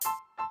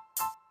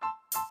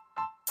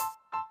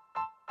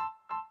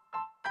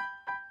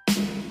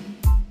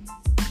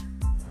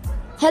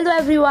Hello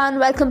everyone,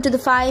 welcome to the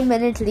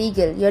 5-Minute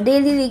Legal, your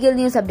daily legal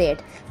news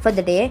update for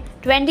the day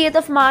 20th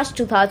of March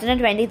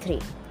 2023.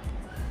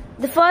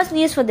 The first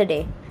news for the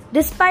day.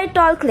 Despite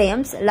tall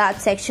claims, large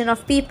section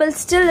of people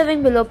still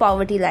living below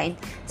poverty line,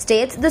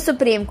 states the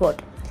Supreme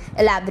Court.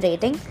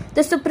 Elaborating,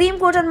 the Supreme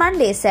Court on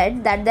Monday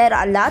said that there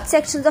are large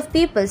sections of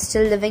people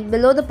still living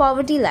below the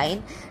poverty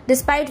line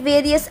despite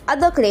various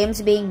other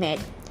claims being made.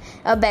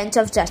 A bench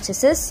of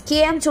justices,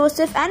 K.M.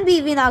 Joseph and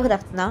B.V.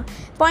 Nagaratna,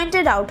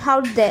 pointed out how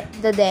there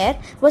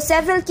were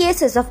several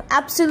cases of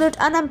absolute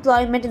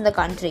unemployment in the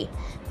country.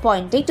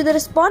 Pointing to the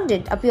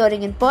respondent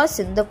appearing in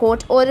person, the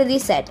court orally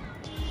said,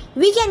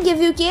 "We can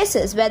give you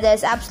cases where there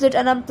is absolute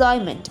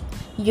unemployment.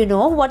 You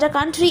know what a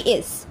country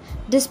is.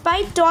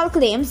 Despite tall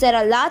claims, there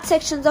are large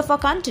sections of our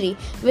country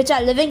which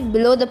are living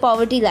below the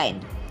poverty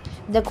line."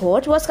 The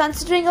court was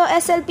considering a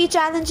SLP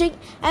challenging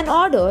an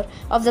order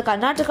of the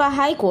Karnataka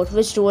High Court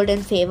which ruled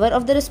in favor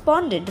of the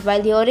respondent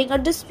while hearing a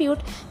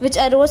dispute which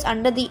arose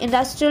under the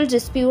Industrial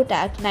Dispute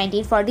Act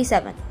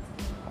 1947.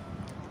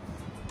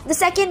 The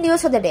second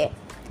news for the day.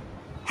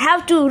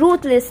 Have to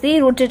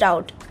ruthlessly root it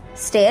out,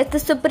 states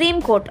the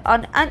Supreme Court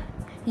on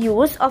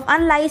use of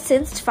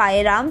unlicensed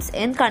firearms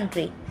in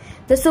country.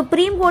 The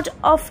Supreme Court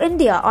of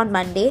India on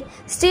Monday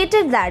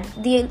stated that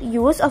the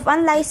use of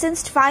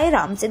unlicensed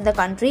firearms in the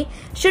country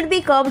should be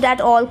curbed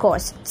at all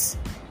costs.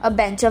 A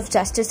bench of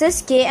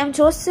justices K.M.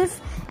 Joseph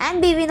and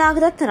B.V.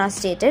 Nagaratna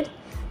stated,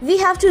 "We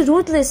have to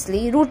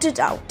ruthlessly root it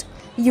out.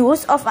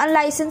 Use of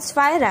unlicensed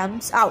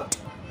firearms out."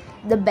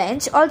 The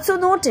bench also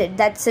noted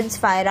that since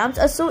firearms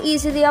are so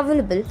easily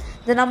available,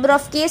 the number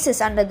of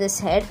cases under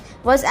this head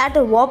was at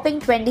a whopping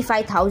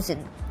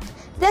 25,000.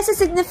 There's a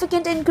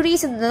significant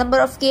increase in the number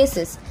of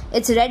cases.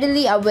 It's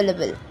readily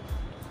available.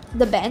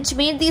 The bench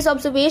made these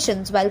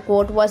observations while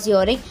court was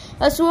hearing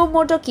a suo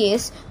motu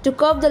case to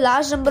curb the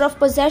large number of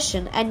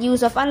possession and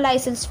use of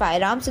unlicensed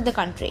firearms in the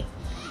country.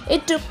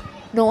 It took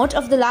note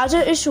of the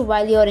larger issue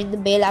while hearing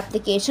the bail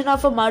application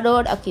of a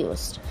murdered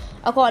accused.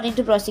 According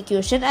to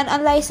prosecution, an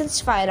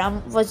unlicensed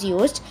firearm was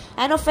used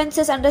and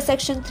offences under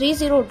section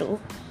 302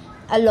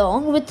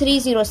 along with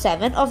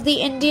 307 of the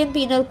Indian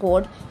Penal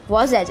Code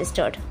was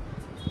registered.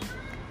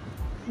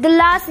 The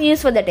last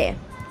news for the day.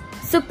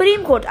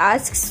 Supreme Court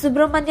asks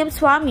Subramaniam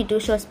Swamy to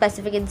show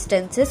specific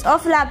instances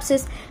of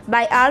lapses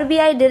by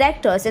RBI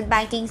directors in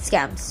banking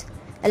scams.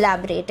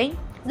 Elaborating,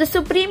 the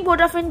Supreme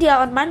Court of India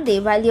on Monday,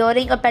 while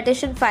hearing a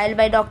petition filed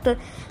by Dr.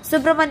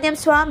 Subramaniam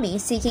Swamy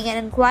seeking an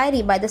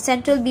inquiry by the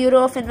Central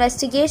Bureau of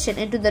Investigation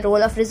into the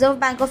role of Reserve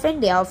Bank of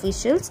India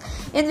officials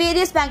in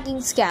various banking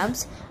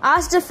scams,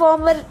 asked a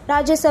former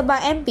Rajya Sabha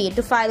MP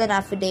to file an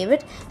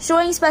affidavit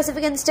showing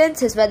specific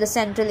instances where the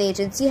central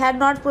agency had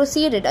not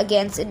proceeded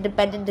against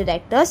independent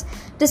directors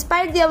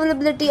despite the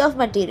availability of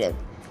material.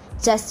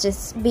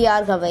 Justice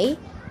B.R. Gavai,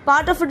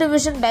 part of a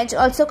division bench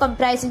also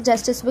comprising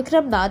Justice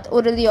Vikram Nath,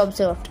 orally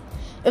observed,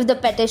 if the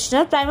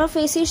petitioner prima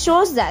facie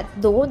shows that,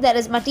 though there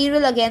is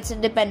material against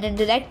independent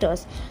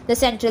directors, the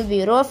Central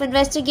Bureau of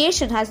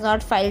Investigation has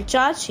not filed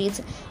charge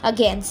sheets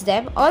against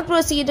them or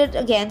proceeded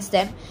against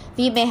them,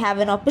 we may have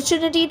an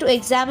opportunity to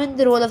examine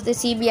the role of the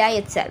CBI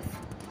itself.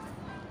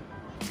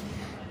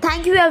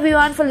 Thank you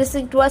everyone for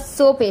listening to us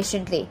so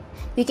patiently.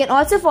 You can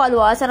also follow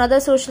us on other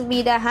social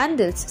media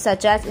handles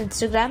such as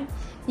Instagram,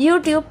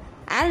 YouTube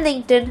and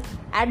LinkedIn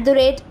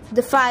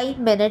 @the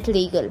 5-Minute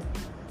Legal.